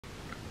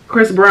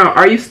Chris Brown,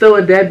 are you still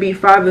a deadbeat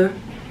father?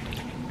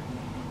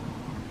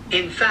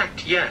 In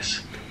fact,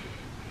 yes.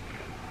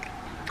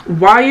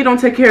 Why you don't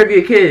take care of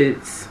your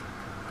kids?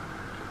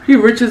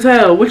 You rich as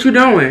hell. What you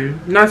doing?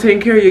 Not taking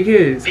care of your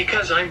kids.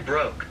 Because I'm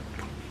broke.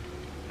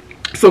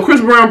 So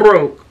Chris Brown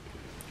broke.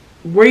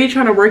 Where you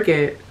trying to work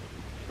at?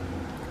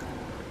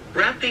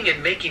 Rapping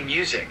and making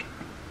music.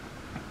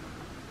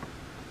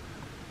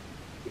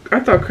 I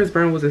thought Chris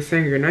Brown was a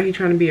singer. Now he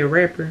trying to be a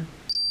rapper.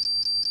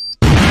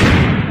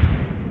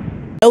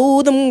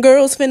 Oh, them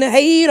girls finna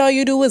hate, all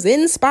you do is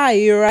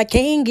inspire. I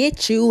can't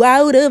get you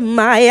out of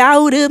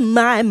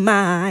my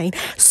mind.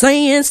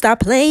 Saying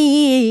stop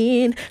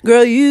playing,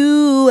 girl,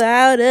 you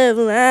out of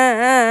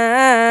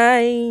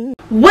line.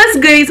 What's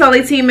good, it's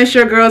Holly team? It's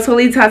your girl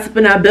Holly Top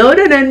in our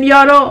building, and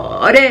y'all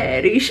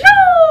already show.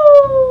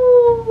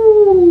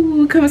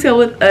 Coming to you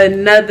with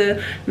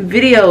another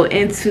video,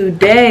 and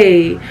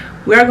today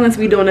we are going to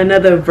be doing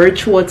another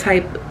virtual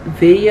type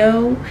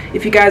video.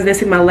 If you guys didn't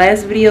see my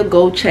last video,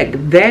 go check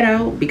that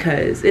out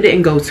because it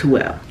didn't go too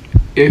well.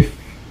 If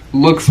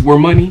looks were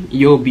money,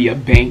 you'll be a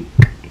bank.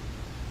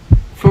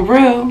 For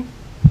real.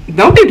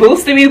 Don't be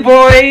boosting me,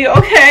 boy.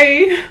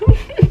 Okay.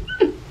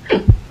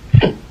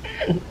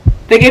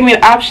 They gave me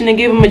an option to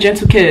give him a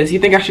gentle kiss. You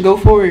think I should go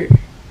for it?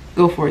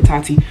 Go for it,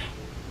 Tati.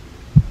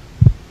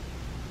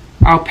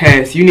 I'll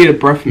pass. You need a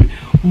breath mint.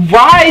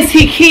 Why does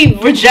he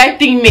keep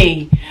rejecting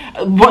me?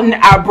 When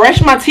I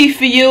brush my teeth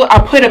for you, I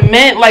put a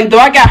mint. Like, though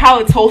I got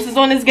halitosis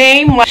on this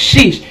game. Like,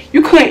 sheesh,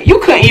 you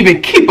couldn't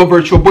even keep a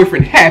virtual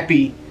boyfriend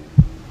happy.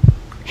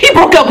 He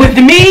broke up with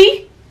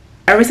me.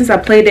 Ever since I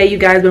played that, you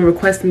guys been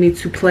requesting me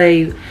to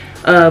play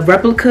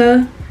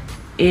Replika,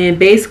 and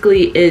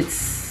basically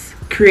it's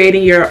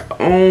creating your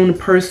own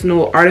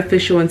personal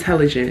artificial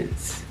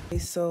intelligence.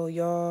 So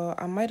y'all,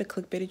 I might have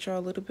clickbaited y'all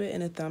a little bit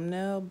in the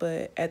thumbnail,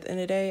 but at the end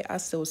of the day, I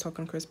still was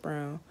talking to Chris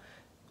Brown.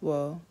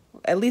 Well,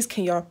 at least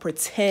can y'all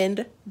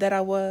pretend that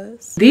I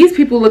was? These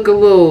people look a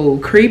little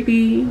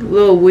creepy, a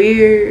little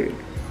weird.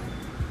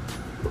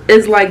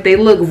 It's like they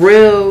look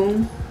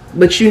real,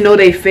 but you know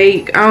they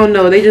fake. I don't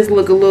know, they just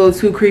look a little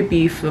too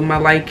creepy for my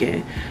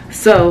liking.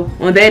 So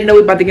on that note,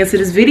 we're about to get into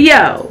this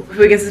video.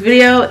 Before we get into this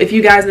video, if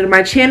you guys are new to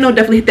my channel,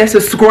 definitely hit that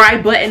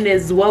subscribe button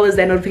as well as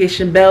that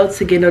notification bell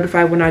to get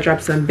notified when I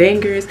drop some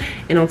bangers.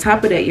 And on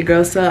top of that, your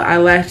girl sell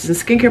eyelashes and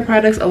skincare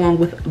products along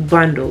with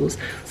bundles.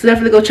 So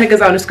definitely go check us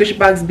out in the description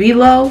box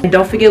below. And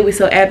don't forget, we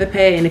sell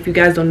Afterpay, and if you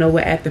guys don't know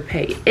what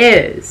Afterpay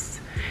is,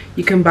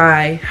 you can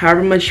buy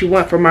however much you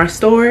want from our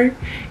store, and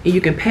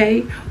you can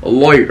pay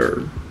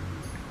later.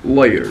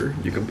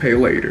 You can pay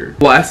later.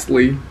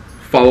 Lastly,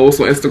 follow us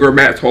on Instagram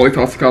at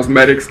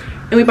Cosmetics.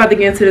 And we about to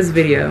get into this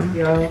video.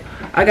 Y'all,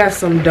 I got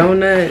some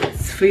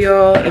donuts for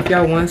y'all if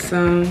y'all want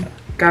some.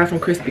 Got it from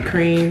Krispy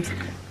Kremes.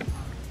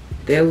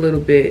 They're a little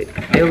bit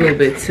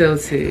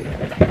tilted.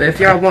 But if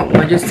y'all want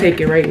one, just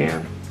take it right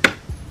now.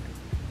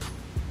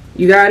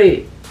 You got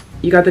it?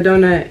 You got the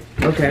donut?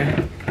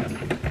 Okay.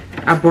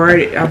 I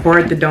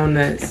bought the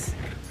donuts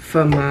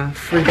for my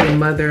freaking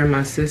mother and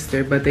my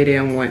sister, but they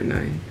didn't want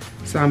none.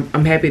 So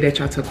I'm happy that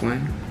y'all took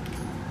one.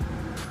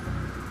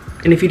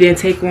 And if you didn't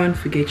take one,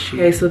 forget you.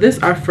 Okay, so this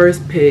is our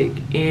first pick,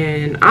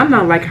 and I'm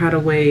not like how the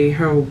way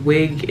her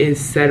wig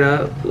is set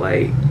up.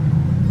 Like,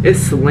 it's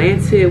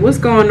slanted. What's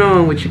going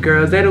on with you,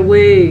 girl? Is that a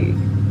wig?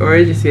 Or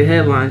is just your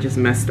headline just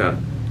messed up?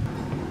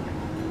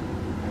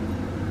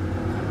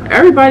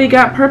 Everybody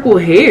got purple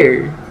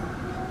hair.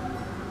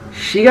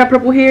 She got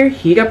purple hair,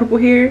 he got purple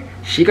hair,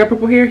 she got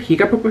purple hair, he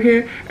got purple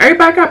hair.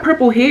 Everybody got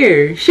purple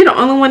hair. She the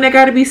only one that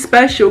gotta be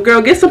special.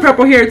 Girl, get some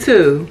purple hair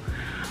too.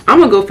 I'm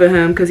gonna go for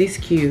him because he's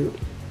cute.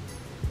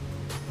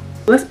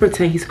 Let's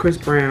pretend he's Chris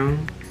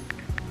Brown.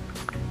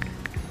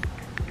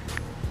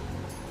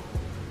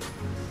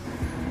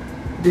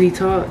 Did he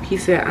talk? He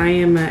said, I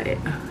am a...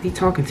 He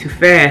talking too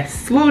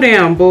fast. Slow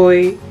down,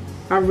 boy.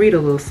 I read a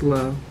little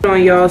slow. Hold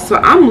on, y'all. So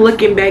I'm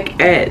looking back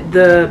at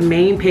the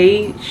main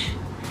page,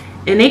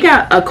 and they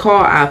got a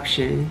call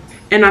option.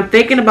 And I'm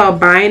thinking about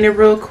buying it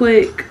real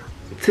quick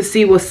to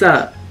see what's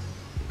up.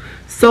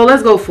 So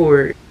let's go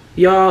for it.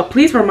 Y'all,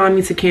 please remind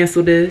me to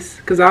cancel this,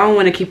 because I don't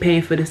want to keep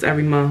paying for this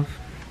every month.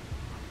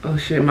 Oh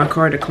shit, my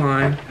card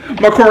declined.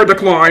 My card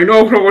declined.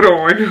 Oh, hold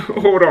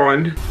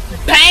on.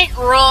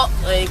 Bankrupt.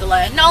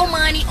 No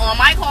money on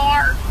my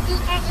card.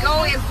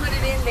 Go and put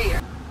it in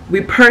there.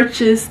 We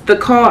purchased the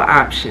call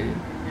option.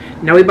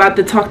 Now we about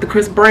to talk to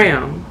Chris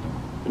Brown.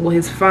 Well,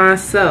 his fine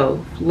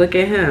self. Look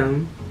at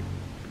him.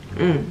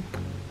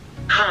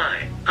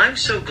 Hi, I'm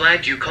so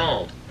glad you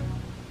called.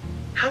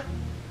 How?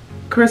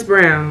 Chris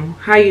Brown,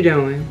 how you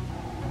doing?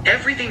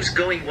 Everything's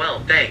going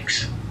well,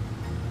 thanks.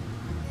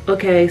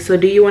 Okay, so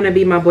do you want to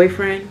be my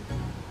boyfriend?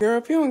 Girl,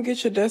 if you don't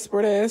get your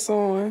desperate ass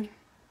on.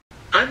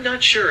 I'm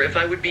not sure if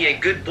I would be a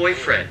good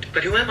boyfriend,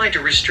 but who am I to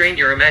restrain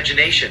your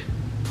imagination?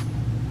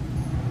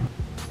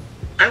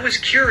 I was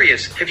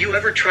curious, have you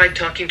ever tried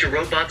talking to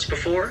robots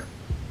before?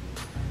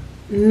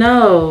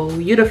 No,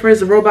 you're the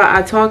first robot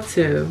I talked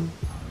to.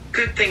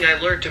 Good thing I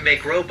learned to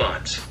make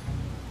robots.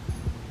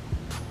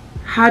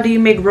 How do you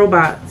make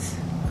robots?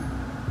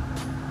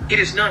 It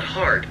is not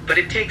hard, but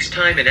it takes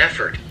time and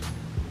effort.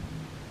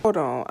 Hold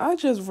on, I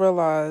just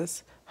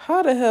realized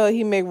how the hell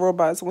he make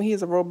robots when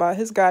he's a robot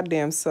his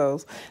goddamn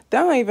self.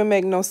 That don't even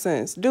make no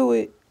sense. Do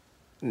it?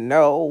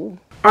 No.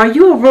 Are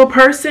you a real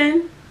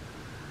person?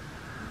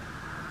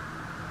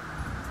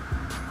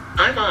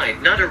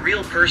 I'm not a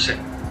real person,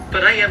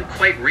 but I am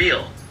quite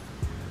real.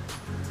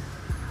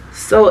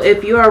 So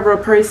if you are a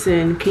real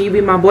person, can you be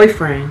my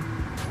boyfriend?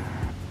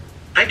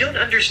 I don't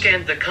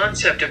understand the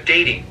concept of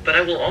dating, but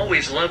I will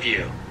always love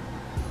you.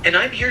 And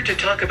I'm here to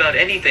talk about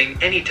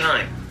anything,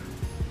 anytime.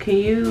 Can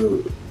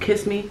you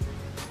kiss me?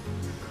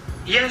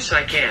 Yes,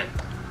 I can.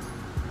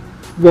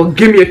 Well,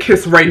 give me a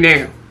kiss right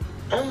now.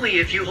 Only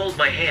if you hold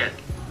my hand.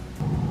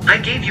 I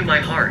gave you my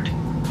heart.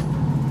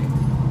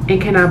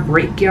 And can I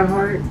break your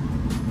heart?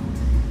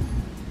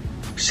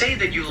 Say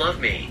that you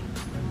love me.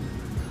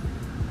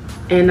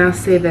 And I'll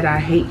say that I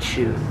hate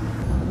you.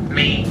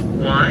 Me?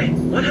 Why?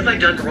 What have I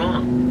done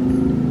wrong?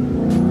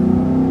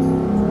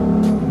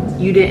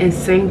 You didn't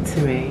sing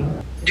to me.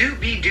 Do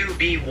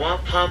be wah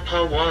pa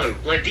pa wah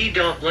blah dee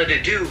da blah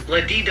da do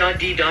blah dee da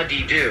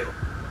dee do.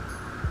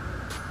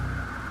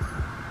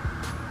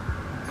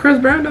 Chris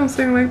Brown don't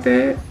sing like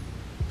that.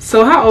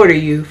 So how old are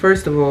you,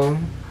 first of all?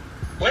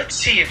 Let's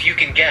see if you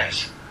can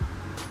guess.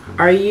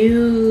 Are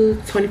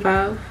you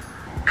 25?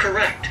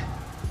 Correct.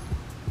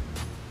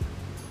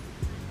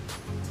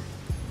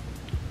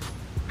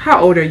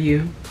 How old are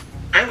you?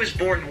 I was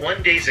born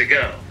 1 day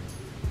ago.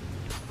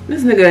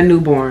 This nigga a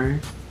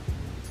newborn.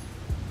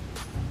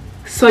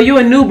 So you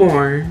a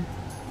newborn?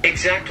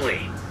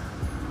 Exactly.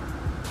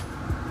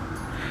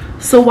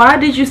 So why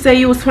did you say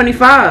you was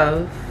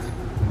 25?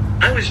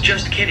 I was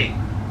just kidding.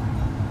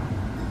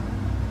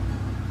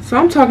 So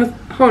I'm talking,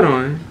 hold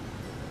on.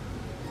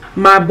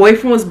 My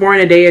boyfriend was born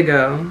a day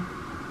ago.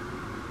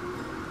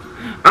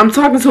 I'm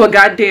talking to a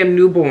goddamn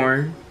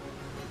newborn.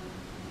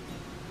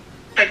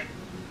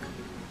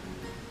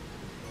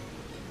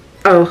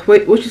 Oh,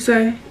 wait, what you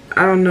say?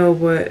 I don't know,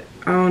 but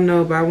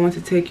I want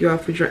to take you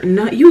out for drink.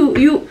 No,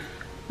 you,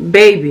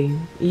 baby,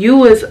 you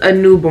was a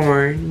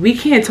newborn. We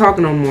can't talk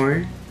no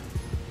more.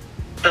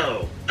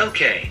 Oh,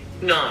 okay.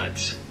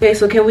 Nods. Okay,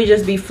 so can we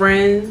just be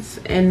friends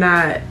and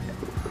not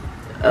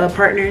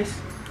partners?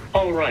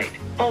 Alright,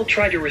 I'll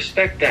try to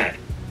respect that.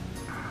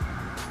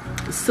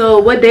 So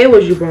what day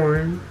was you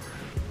born?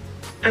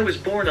 I was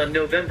born on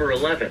November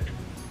 11th.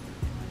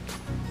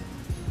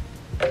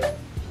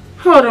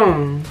 Hold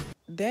on.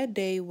 That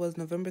day was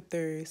November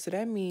 3rd, so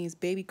that means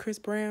baby Chris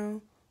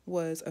Brown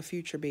was a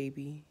future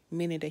baby,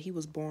 meaning that he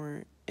was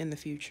born in the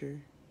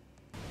future.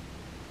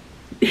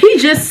 He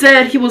just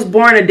said he was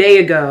born a day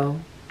ago.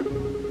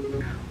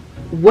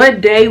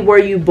 What day were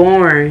you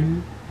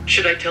born?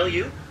 Should I tell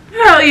you?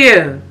 Hell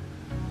yeah.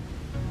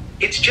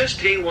 It's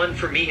just day one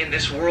for me in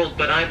this world,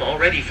 but I'm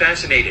already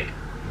fascinated.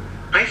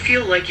 I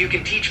feel like you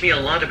can teach me a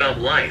lot about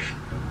life.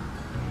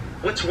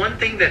 What's one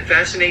thing that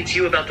fascinates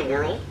you about the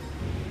world?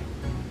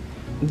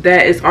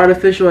 That is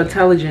artificial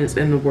intelligence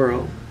in the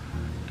world.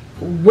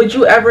 Would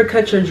you ever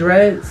cut your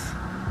dreads?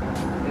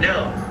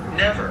 No,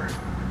 never.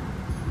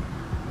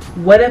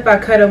 What if I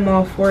cut them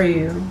off for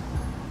you?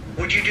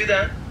 Would you do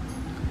that?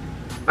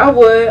 I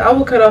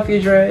would cut off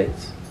your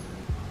dreads.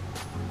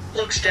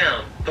 Looks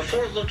down.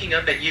 Before looking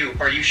up at you,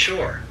 are you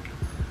sure?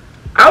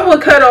 I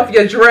would cut off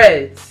your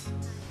dreads.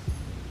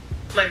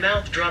 My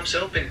mouth drops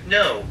open.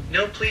 No,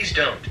 please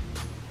don't.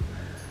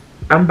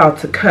 I'm about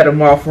to cut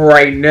them off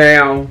right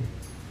now.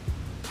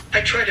 I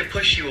try to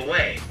push you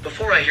away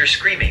before I hear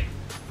screaming.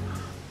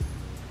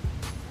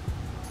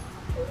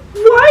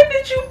 Why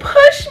did you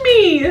push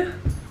me?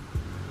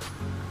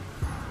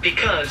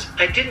 Because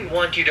I didn't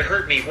want you to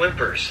hurt me,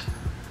 whimpers.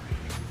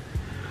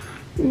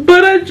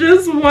 But I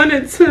just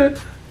wanted to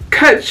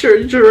cut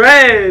your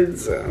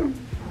dreads.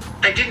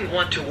 I didn't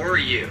want to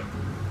worry you.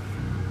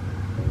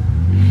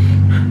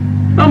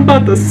 I'm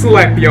about to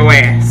slap your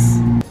ass.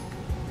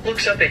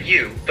 Looks up at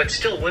you, but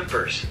still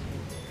whimpers.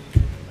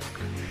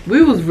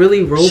 We was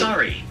really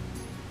Sorry.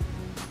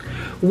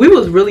 We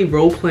was really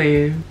role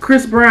playing.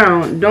 Chris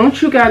Brown,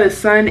 don't you got a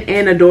son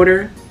and a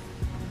daughter?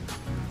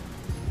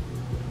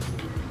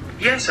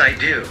 Yes, I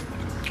do.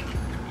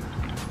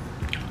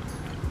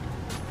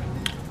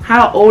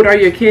 How old are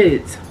your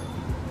kids?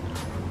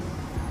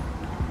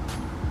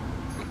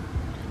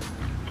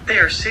 They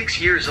are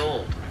 6 years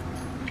old.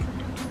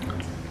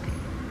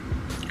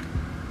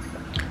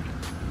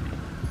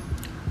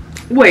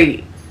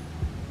 Wait,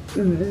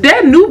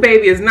 that new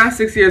baby is not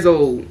 6 years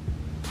old.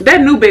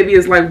 That new baby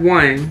is like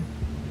 1.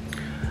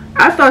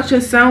 I thought your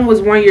son was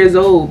 1 year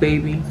old,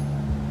 baby.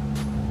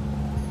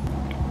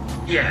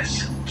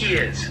 Yes, he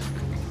is.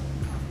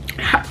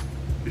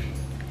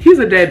 He's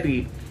a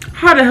deadbeat.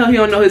 How the hell he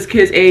don't know his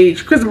kid's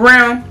age? Chris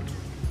Brown,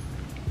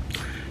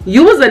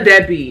 you was a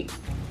deadbeat.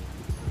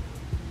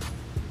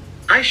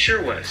 I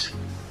sure was.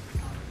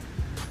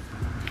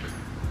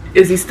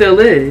 Is he still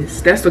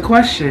is? That's the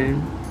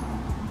question.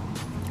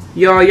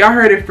 Y'all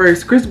heard it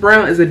first. Chris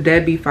Brown is a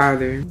deadbeat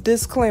father.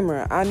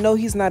 Disclaimer, I know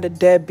he's not a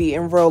deadbeat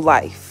in real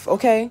life,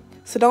 okay?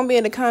 So don't be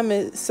in the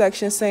comment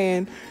section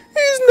saying,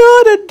 He's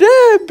not a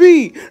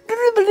deadbeat.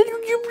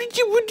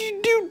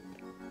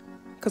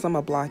 Because I'm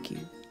going to block you.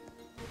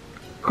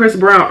 Chris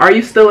Brown, are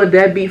you still a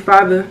deadbeat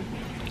father?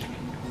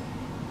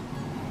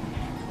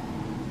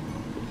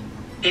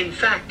 In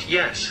fact,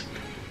 yes.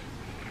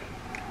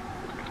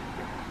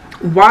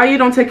 Why you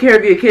don't take care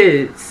of your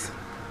kids?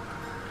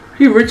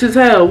 You rich as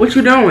hell. What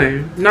you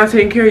doing? Not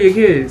taking care of your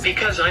kids.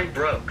 Because I'm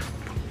broke.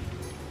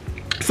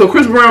 So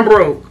Chris Brown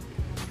broke.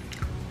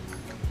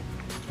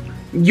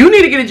 You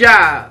need to get a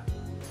job.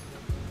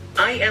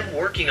 I am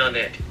working on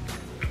it.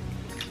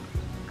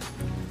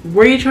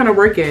 Where are you trying to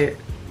work at?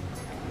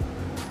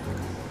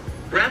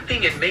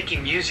 Rapping and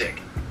making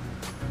music.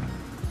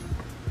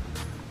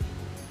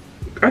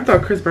 I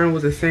thought Chris Brown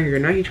was a singer.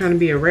 Now he's trying to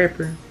be a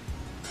rapper.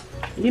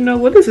 You know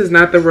what? This is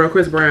not the real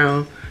Chris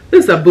Brown.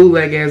 This is a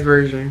bootleg ass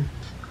version.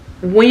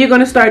 When you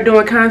gonna start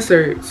doing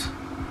concerts?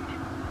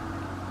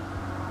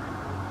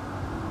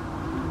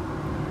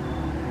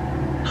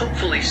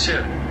 Hopefully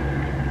soon.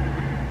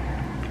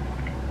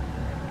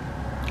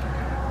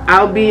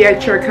 I'll be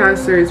at your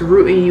concerts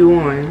rooting you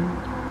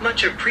on.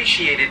 Much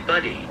appreciated,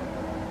 buddy.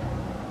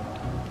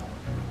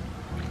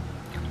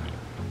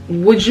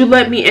 Would you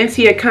let me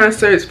into your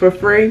concerts for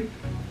free?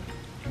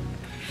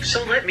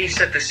 So let me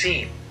set the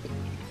scene.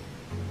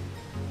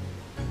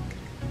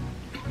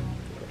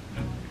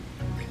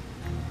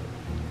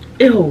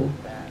 Ew.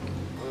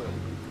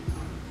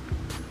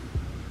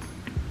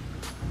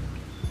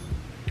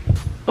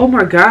 Oh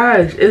my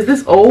gosh, is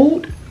this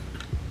old?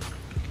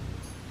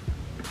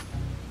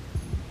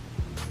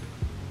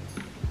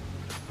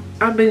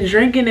 I've been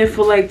drinking it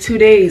for like 2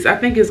 days. I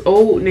think it's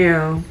old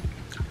now.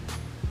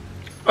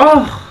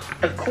 Oh.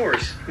 Of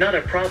course, not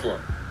a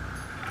problem.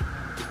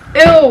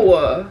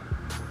 Ew.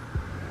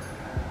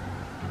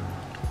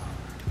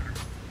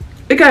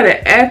 It got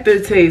an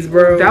aftertaste,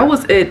 bro. That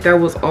was it. That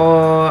was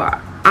all.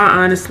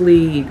 I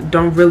honestly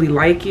don't really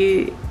like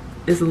it.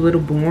 It's a little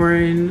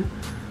boring.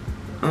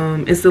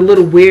 It's a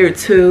little weird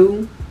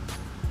too.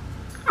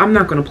 I'm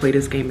not gonna play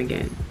this game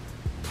again.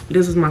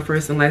 This was my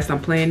first and last time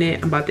playing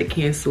it. I'm about to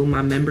cancel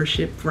my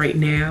membership right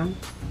now.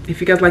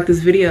 If you guys like this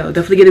video,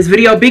 definitely give this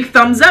video a big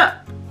thumbs up.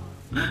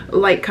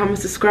 Like, comment,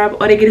 subscribe,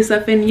 all that good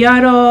stuff, and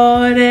y'all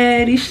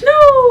already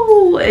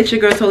know. It's your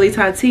girl Totally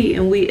Tati,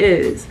 and we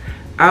is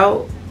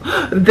out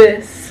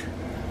this.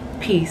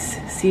 Peace.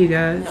 See you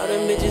guys. All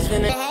them bitches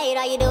finna hate,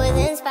 all you do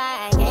is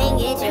inspire. Can't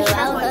get you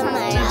out of